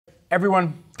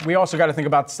Everyone, we also got to think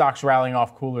about stocks rallying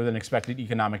off cooler than expected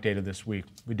economic data this week.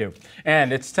 We do.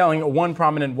 And it's telling one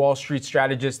prominent Wall Street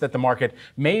strategist that the market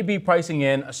may be pricing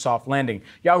in a soft landing.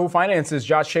 Yahoo Finance's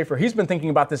Schafer, he's been thinking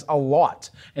about this a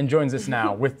lot and joins us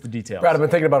now with the details. Brad, I've been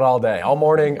thinking about it all day, all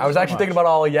morning. I was actually thinking about it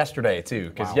all yesterday, too,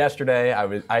 because yesterday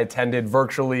I attended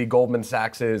virtually Goldman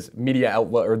Sachs's media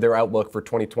outlook, or their outlook for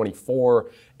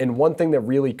 2024. And one thing that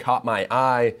really caught my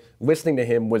eye listening to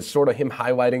him was sort of him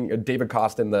highlighting, David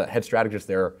Costin, the head strategist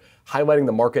there, highlighting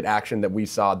the market action that we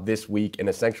saw this week and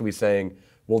essentially saying,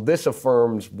 well, this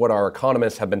affirms what our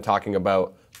economists have been talking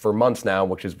about for months now,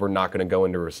 which is we're not going to go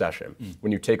into a recession.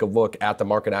 When you take a look at the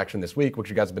market action this week, which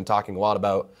you guys have been talking a lot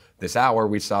about this hour,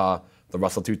 we saw the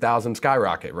Russell 2000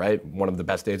 skyrocket, right? One of the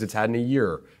best days it's had in a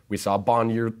year. We saw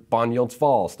bond yields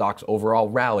fall, stocks overall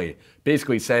rally,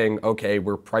 basically saying, okay,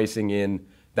 we're pricing in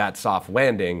that soft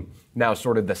landing. Now,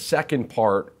 sort of the second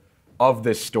part of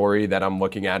this story that I'm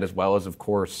looking at as well is, of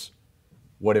course,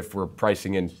 what if we're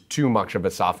pricing in too much of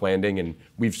a soft landing? And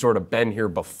we've sort of been here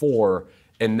before,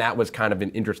 and that was kind of an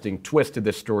interesting twist to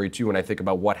this story too when I think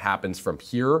about what happens from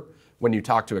here. When you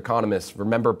talk to economists,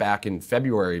 remember back in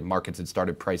February, markets had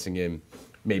started pricing in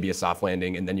maybe a soft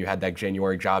landing, and then you had that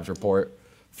January jobs report,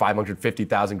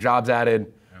 550,000 jobs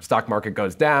added, stock market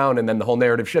goes down, and then the whole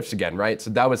narrative shifts again, right?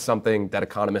 So that was something that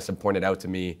economists have pointed out to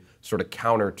me, sort of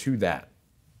counter to that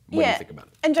when you think about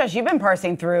it. And Josh, you've been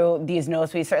parsing through these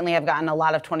notes. We certainly have gotten a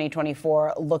lot of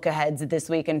 2024 look-aheads this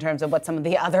week in terms of what some of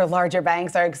the other larger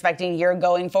banks are expecting here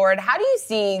going forward. How do you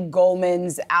see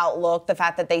Goldman's outlook, the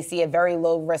fact that they see a very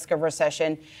low risk of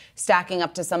recession, stacking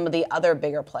up to some of the other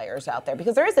bigger players out there?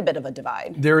 Because there is a bit of a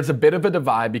divide. There is a bit of a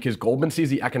divide because Goldman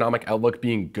sees the economic outlook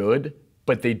being good,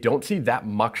 but they don't see that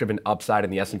much of an upside in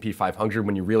the S&P 500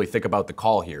 when you really think about the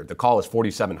call here. The call is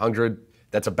 4,700.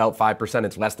 That's about 5%.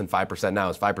 It's less than 5% now.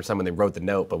 It's 5% when they wrote the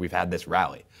note, but we've had this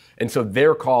rally. And so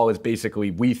their call is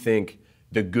basically, we think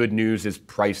the good news is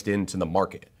priced into the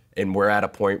market. And we're at a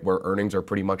point where earnings are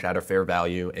pretty much at a fair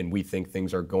value, and we think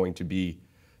things are going to be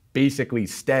basically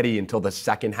steady until the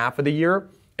second half of the year.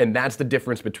 And that's the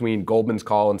difference between Goldman's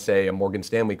call and, say, a Morgan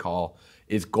Stanley call,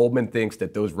 is Goldman thinks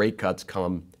that those rate cuts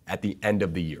come at the end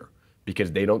of the year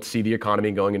because they don't see the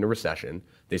economy going into recession.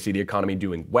 They see the economy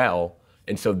doing well.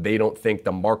 And so they don't think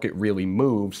the market really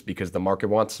moves because the market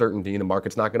wants certainty and the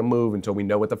market's not going to move until we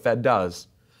know what the Fed does.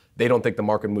 They don't think the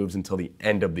market moves until the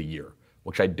end of the year,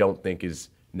 which I don't think is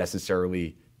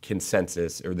necessarily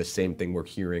consensus or the same thing we're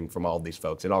hearing from all of these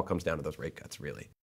folks. It all comes down to those rate cuts, really.